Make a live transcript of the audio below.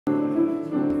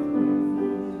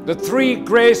the three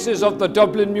graces of the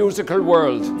Dublin musical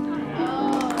world.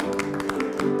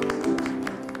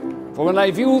 For when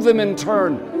I view them in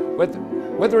turn,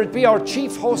 whether it be our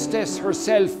chief hostess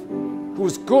herself,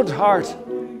 whose good heart,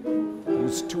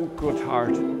 whose too good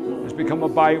heart, has become a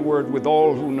byword with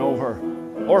all who know her,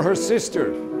 or her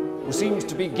sister, who seems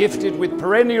to be gifted with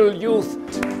perennial youth.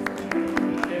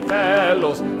 Gay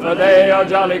fellows, for they are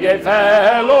jolly gay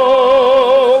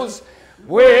fellows,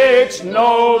 which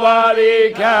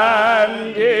nobody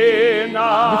can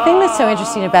deny. The thing that's so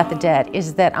interesting about The Dead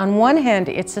is that on one hand,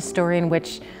 it's a story in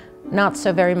which not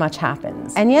so very much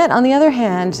happens. And yet, on the other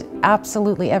hand,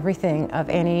 absolutely everything of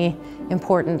any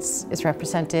importance is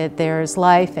represented. There's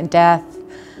life and death,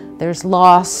 there's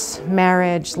loss,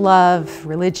 marriage, love,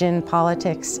 religion,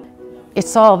 politics.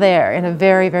 It's all there in a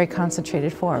very, very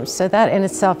concentrated form. So that in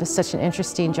itself is such an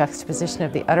interesting juxtaposition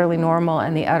of the utterly normal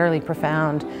and the utterly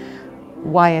profound,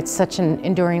 why it's such an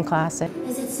enduring classic.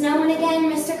 Is it snowing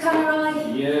again, Mr.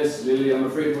 Conroy? Yes, Lily, I'm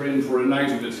afraid we're in for a night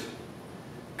of it.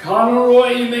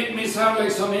 Conroy, you make me sound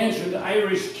like some ancient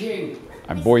Irish king.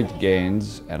 I'm Boyd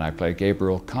Gaines, and I play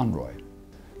Gabriel Conroy.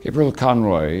 Gabriel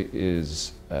Conroy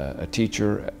is a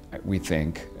teacher, we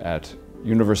think, at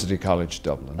University College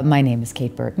Dublin. My name is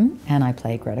Kate Burton, and I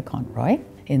play Gretta Conroy.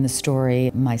 In the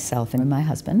story, myself and my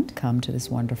husband come to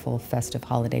this wonderful festive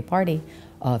holiday party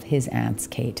of his aunts,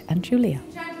 Kate and Julia.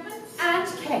 Gentlemen, Aunt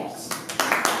Kate.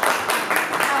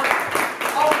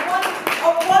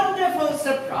 A wonderful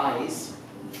surprise.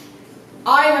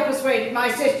 I have persuaded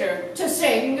my sister to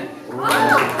sing.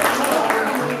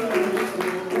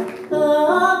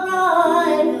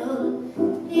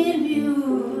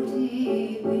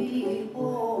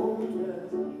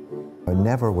 I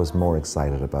never was more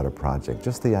excited about a project.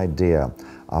 Just the idea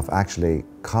of actually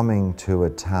coming to a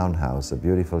townhouse, a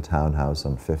beautiful townhouse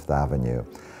on Fifth Avenue,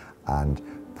 and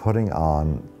putting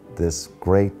on this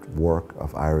great work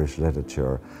of Irish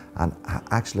literature, and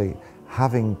actually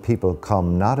having people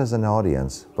come not as an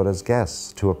audience, but as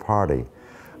guests to a party,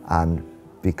 and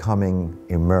becoming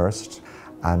immersed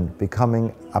and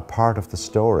becoming a part of the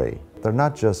story. They're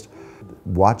not just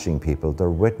watching people, they're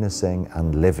witnessing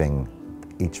and living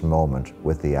each moment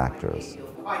with the actors.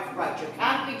 Quite right, you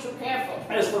can't be too careful.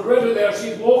 As for Gretta there,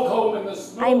 she'd walk home in the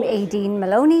snow. I'm Aideen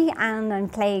Maloney and I'm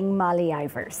playing Molly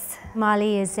Ivers.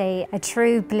 Molly is a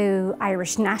true blue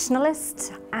Irish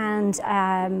nationalist and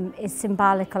is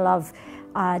symbolical of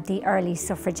the early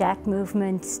suffragette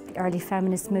movement, the early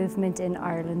feminist movement in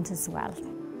Ireland as well.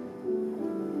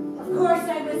 Of course,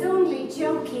 I was only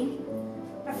joking.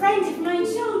 A friend of mine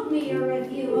showed me a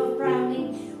review of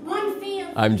Browning. One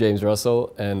feels... I'm James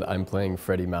Russell and I'm playing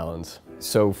Freddie Mallons.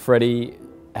 So Freddie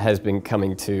has been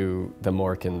coming to the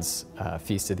Morkans'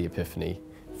 Feast of the Epiphany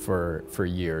for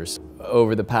years.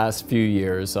 Over the past few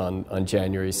years, on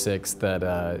January 6th,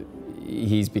 that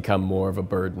he's become more of a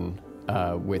burden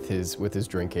with his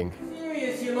drinking.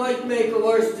 Serious, you might make a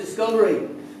worse discovery.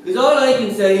 Because all I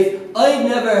can say is, I've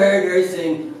never heard her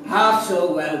sing half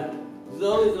so well.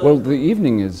 Well, the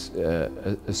evening is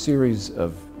a series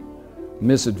of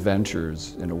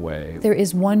misadventures, in a way. There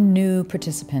is one new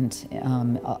participant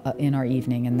in our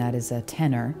evening, and that is a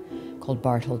tenor called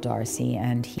Bartle Darcy,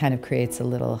 and he kind of creates a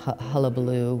little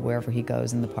hullabaloo wherever he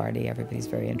goes in the party. Everybody's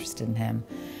very interested in him.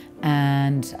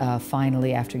 And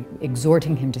finally, after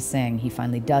exhorting him to sing, he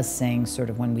finally does sing sort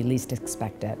of when we least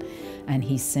expect it. And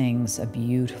he sings a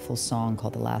beautiful song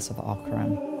called The Lass of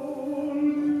Aughrim.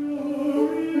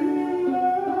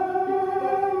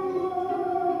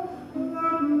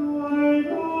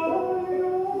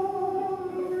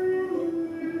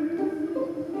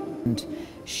 And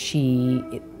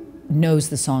she knows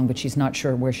the song, but she's not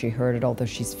sure where she heard it, although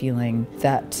she's feeling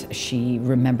that she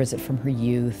remembers it from her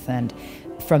youth. And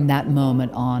from that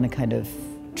moment on, a kind of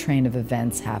train of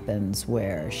events happens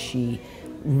where she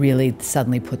really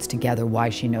suddenly puts together why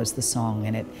she knows the song,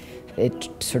 and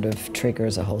it sort of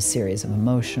triggers a whole series of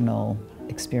emotional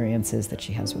experiences that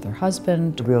she has with her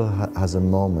husband. Gabriel has a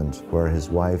moment where his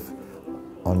wife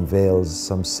unveils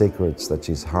some secrets that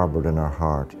she's harbored in her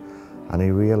heart, and he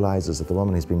realizes that the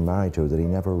woman he's been married to, that he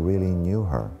never really knew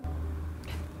her.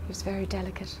 He was very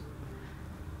delicate.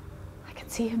 I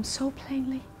could see him so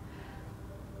plainly.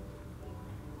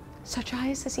 Such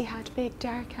eyes as he had, big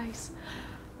dark eyes.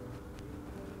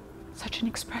 Such an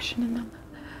expression in them.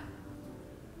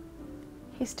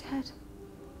 He's dead.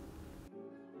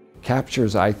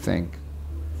 Captures, I think,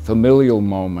 familial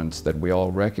moments that we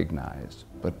all recognize,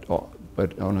 but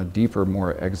on a deeper,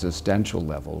 more existential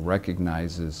level,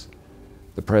 recognizes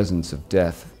the presence of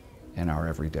death in our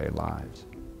everyday lives.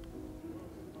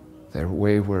 Their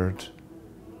wayward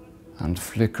and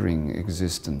flickering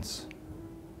existence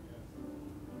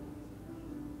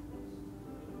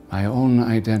My own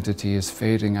identity is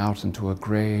fading out into a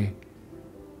grey,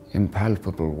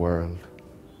 impalpable world,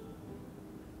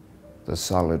 the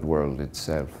solid world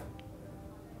itself,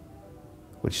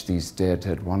 which these dead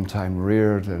had one time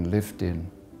reared and lived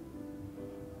in,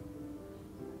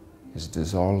 is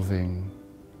dissolving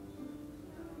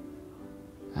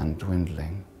and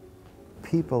dwindling.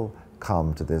 People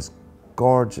come to this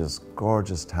gorgeous,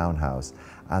 gorgeous townhouse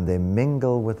and they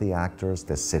mingle with the actors,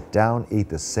 they sit down, eat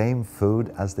the same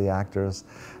food as the actors,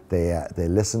 they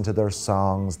listen to their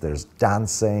songs, there's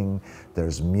dancing,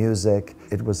 there's music.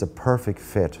 It was a perfect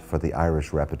fit for the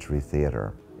Irish Repertory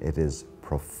Theatre. It is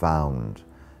profound,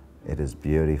 it is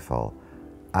beautiful,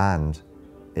 and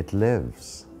it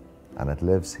lives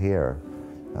here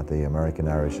at the American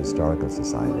Irish Historical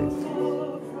Society.